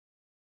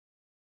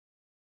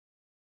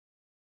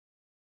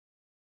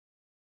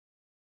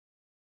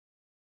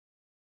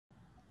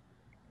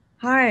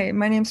Hi,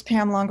 my name's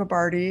Pam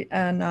Longobardi,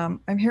 and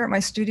I'm here at my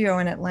studio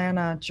in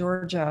Atlanta,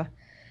 Georgia.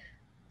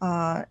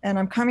 And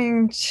I'm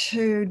coming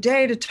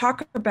today to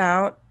talk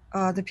about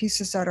the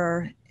pieces that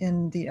are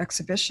in the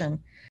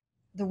exhibition.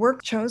 The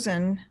work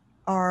chosen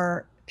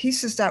are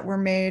pieces that were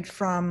made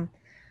from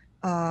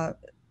uh,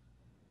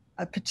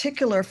 a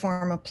particular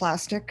form of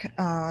plastic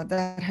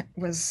that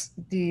was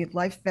the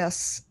life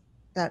vests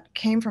that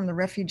came from the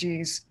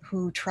refugees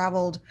who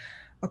traveled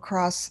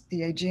across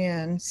the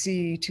Aegean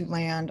Sea to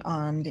land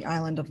on the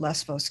island of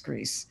Lesbos,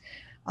 Greece.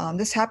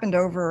 This happened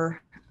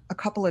over a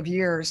couple of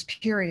years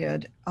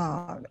period.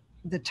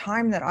 The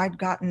time that I'd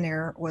gotten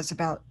there was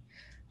about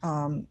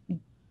um,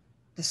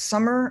 the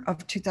summer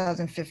of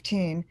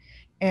 2015,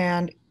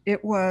 and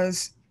it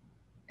was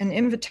an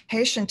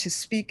invitation to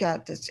speak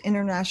at this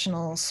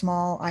International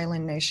Small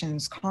Island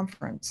Nations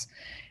Conference.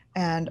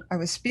 And I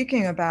was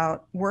speaking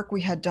about work we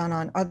had done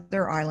on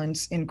other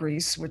islands in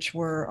Greece, which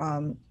were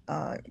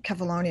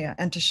Kefalonia,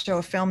 and to show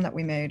a film that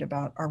we made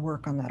about our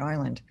work on that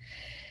island.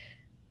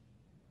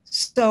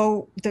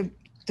 So the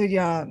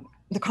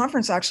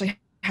conference actually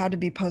had to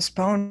be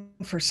postponed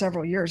for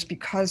several years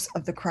because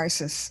of the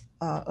crisis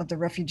of the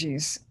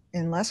refugees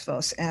in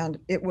Lesbos, and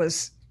it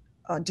was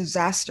a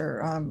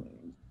disaster.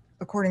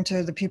 According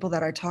to the people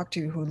that I talked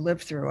to who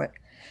lived through it,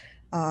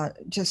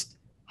 just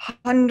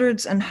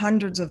hundreds and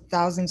hundreds of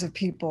thousands of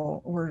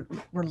people were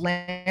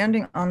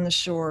landing on the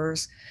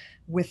shores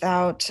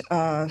without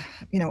a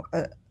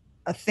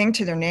thing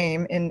to their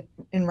name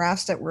in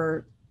rafts that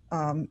were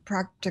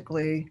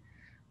practically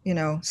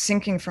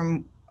sinking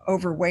from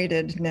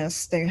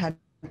overweightedness. They had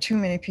too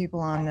many people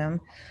on them.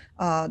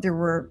 There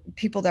were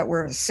people that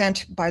were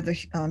sent by the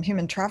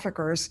human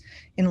traffickers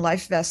in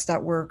life vests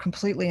that were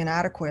completely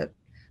inadequate.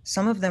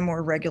 Some of them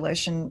were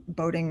regulation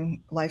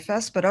boating life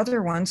vests, but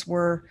other ones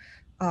were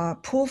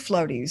pool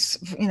floaties,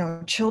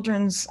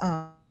 children's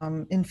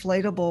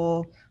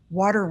inflatable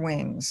water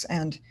wings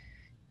and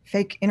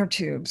fake inner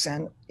tubes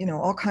and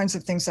all kinds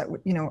of things that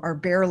are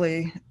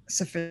barely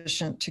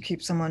sufficient to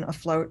keep someone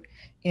afloat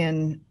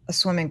in a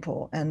swimming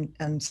pool.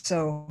 And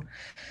so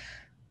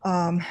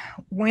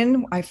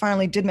when I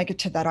finally did make it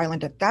to that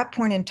island, at that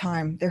point in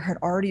time there had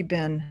already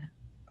been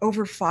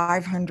over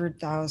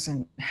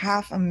 500,000,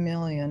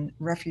 500,000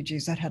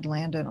 refugees that had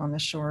landed on the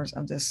shores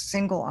of this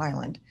single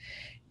island.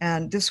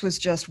 And this was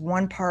just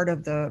one part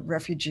of the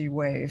refugee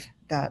wave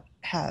that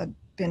had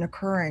been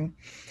occurring.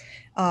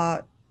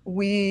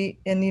 We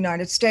in the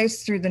United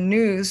States, through the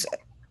news,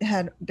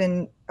 had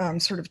been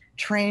sort of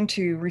trained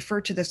to refer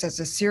to this as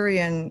a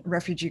Syrian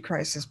refugee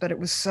crisis, but it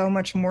was so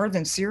much more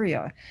than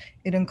Syria.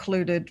 It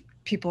included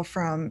people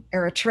from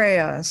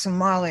Eritrea,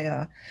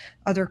 Somalia,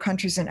 other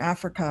countries in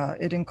Africa.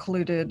 It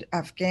included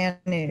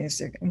Afghanis,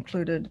 it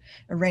included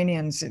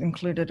Iranians, it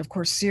included, of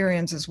course,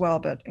 Syrians as well,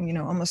 but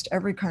almost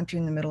every country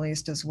in the Middle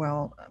East as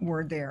well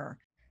were there.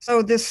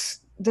 So this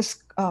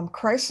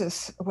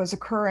crisis was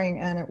occurring,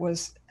 and it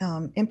was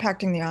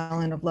impacting the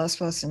island of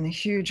Lesbos in a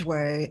huge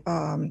way.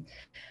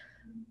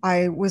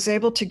 I was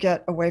able to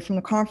get away from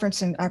the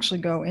conference and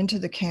actually go into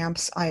the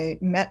camps. I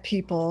met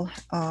people,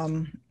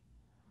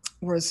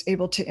 was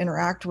able to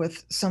interact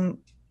with some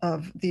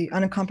of the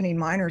unaccompanied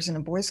minors in a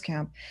boys'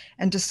 camp,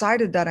 and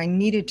decided that I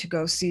needed to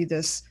go see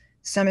this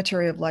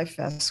Cemetery of Life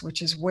Fest,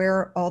 which is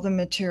where all the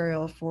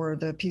material for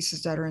the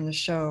pieces that are in the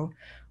show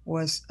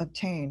was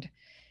obtained.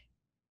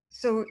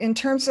 So, in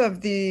terms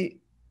of the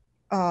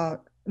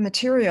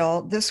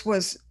material, this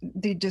was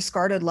the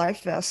discarded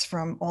life vests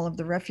from all of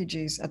the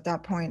refugees at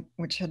that point,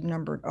 which had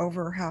numbered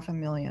over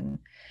 500,000.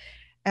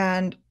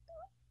 And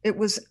it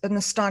was an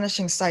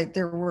astonishing sight.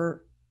 There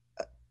were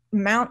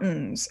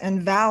mountains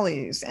and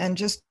valleys and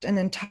just an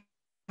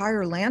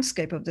entire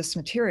landscape of this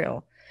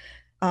material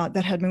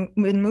that had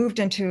been moved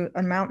into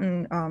a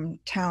mountain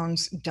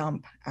town's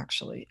dump,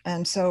 actually.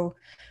 And so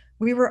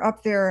we were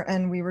up there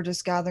and we were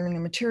just gathering the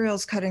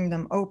materials, cutting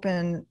them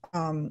open,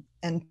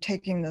 and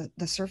taking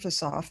the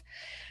surface off.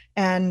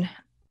 And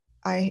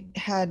I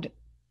had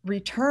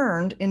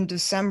returned in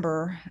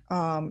December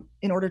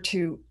in order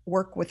to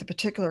work with a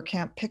particular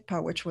camp,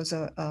 Pikpa, which was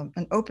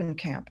an open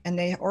camp, and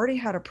they already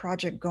had a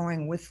project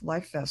going with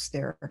Life Vests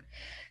there.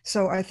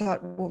 So I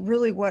thought, well,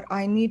 really what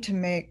I need to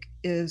make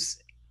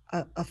is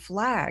a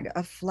flag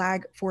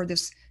for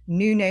this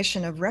new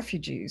nation of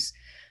refugees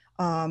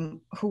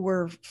who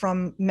were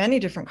from many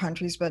different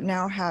countries, but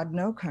now had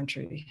no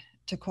country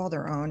to call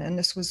their own. And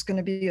this was going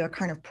to be a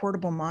kind of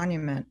portable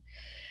monument.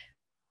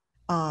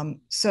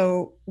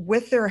 So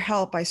with their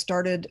help, I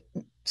started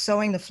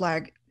sewing the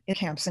flag in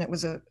camps, and it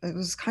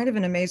was kind of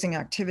an amazing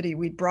activity.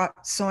 We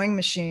brought sewing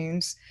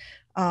machines.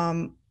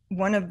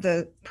 One of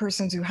the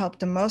persons who helped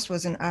the most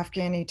was an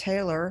Afghani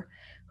tailor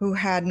who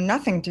had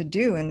nothing to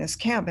do in this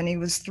camp, and he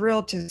was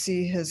thrilled to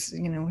see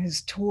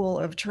his tool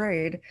of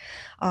trade.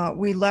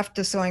 We left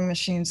the sewing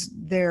machines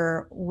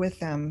there with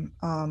them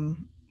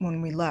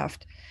when we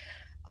left.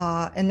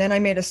 And then I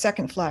made a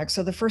second flag.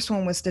 So the first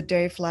one was the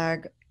day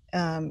flag,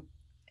 and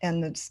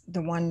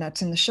the one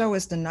that's in the show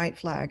is the night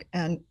flag.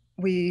 And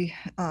we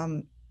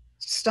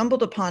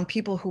stumbled upon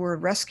people who were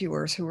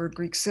rescuers, who were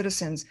Greek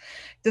citizens.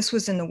 This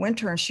was in the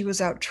winter, and she was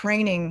out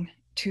training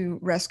to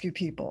rescue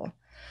people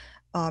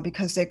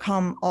because they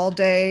come all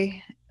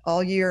day,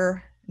 all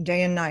year,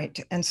 day and night.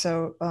 And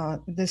so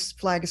this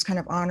flag is kind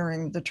of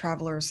honoring the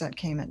travelers that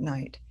came at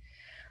night.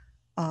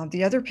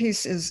 The other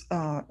piece is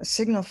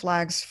signal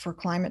flags for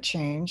climate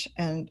change,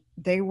 and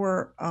they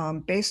were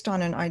based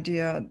on an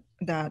idea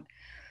that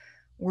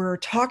we're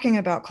talking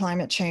about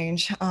climate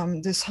change.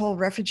 This whole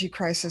refugee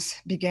crisis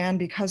began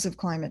because of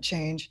climate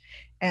change,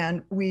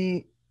 and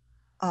we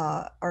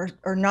are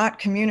not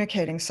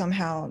communicating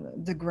somehow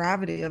the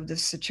gravity of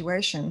this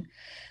situation.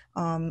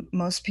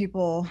 Most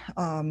people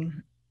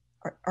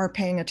are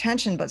paying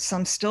attention, but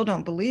some still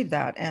don't believe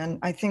that. And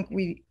I think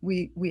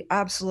we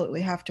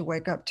absolutely have to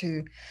wake up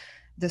to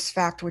this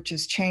fact, which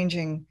is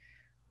changing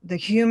the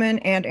human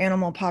and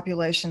animal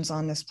populations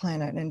on this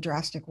planet in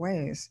drastic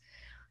ways.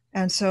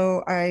 And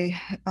so I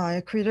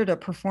created a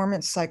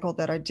performance cycle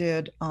that I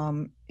did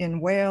in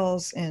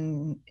Wales,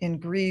 in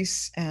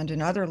Greece, and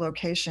in other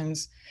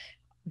locations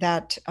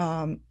that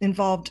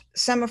involved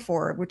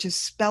semaphore, which is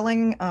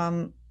spelling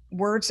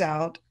words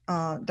out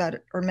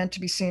that are meant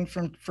to be seen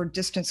for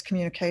distance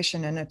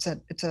communication, and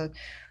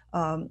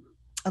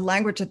a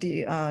language that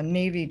the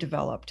Navy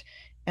developed.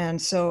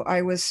 And so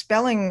I was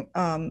spelling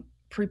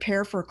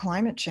 "prepare for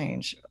climate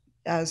change"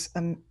 as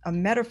a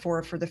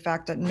metaphor for the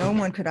fact that no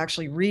one could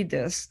actually read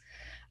this.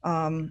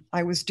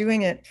 I was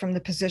doing it from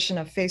the position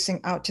of facing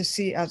out to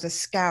sea as a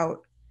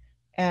scout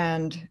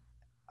and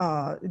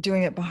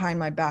doing it behind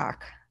my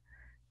back.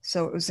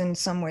 So it was in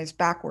some ways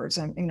backwards.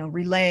 I'm,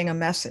 relaying a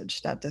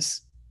message that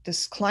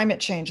this climate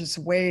change, this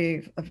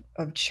wave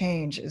of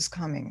change is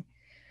coming.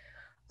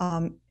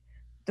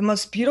 The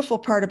most beautiful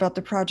part about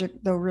the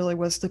project, though, really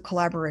was the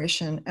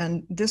collaboration.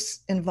 And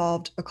this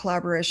involved a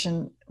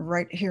collaboration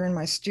right here in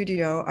my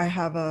studio. I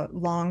have a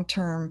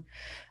long-term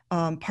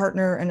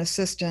partner and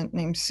assistant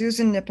named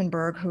Susan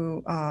Nippenberg,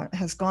 who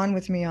has gone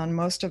with me on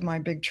most of my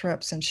big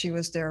trips. And she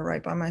was there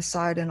right by my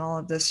side in all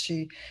of this.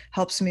 She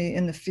helps me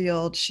in the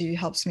field. She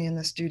helps me in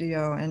the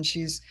studio. And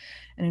she's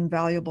an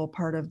invaluable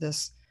part of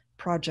this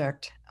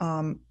project.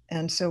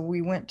 And so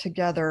we went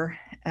together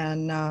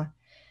and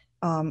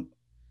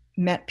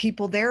met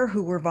people there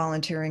who were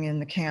volunteering in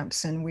the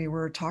camps. And we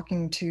were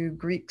talking to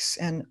Greeks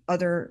and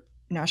other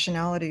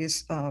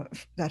nationalities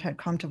that had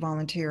come to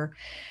volunteer.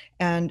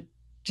 And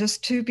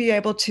just to be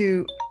able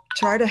to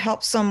try to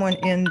help someone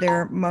in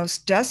their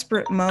most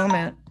desperate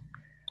moment,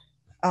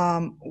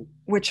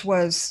 which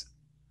was,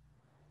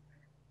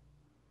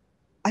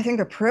 I think,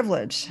 a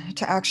privilege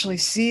to actually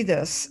see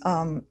this,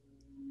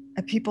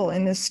 people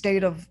in this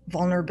state of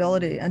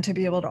vulnerability, and to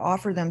be able to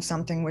offer them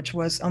something which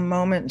was a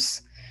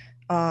moment's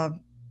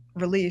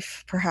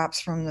relief,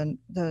 perhaps, from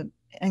the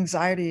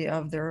anxiety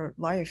of their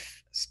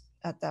life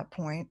at that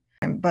point.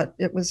 But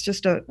it was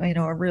just a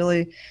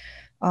really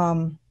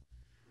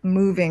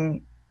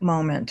moving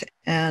moment,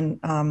 and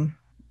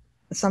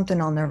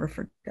something I'll never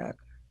forget.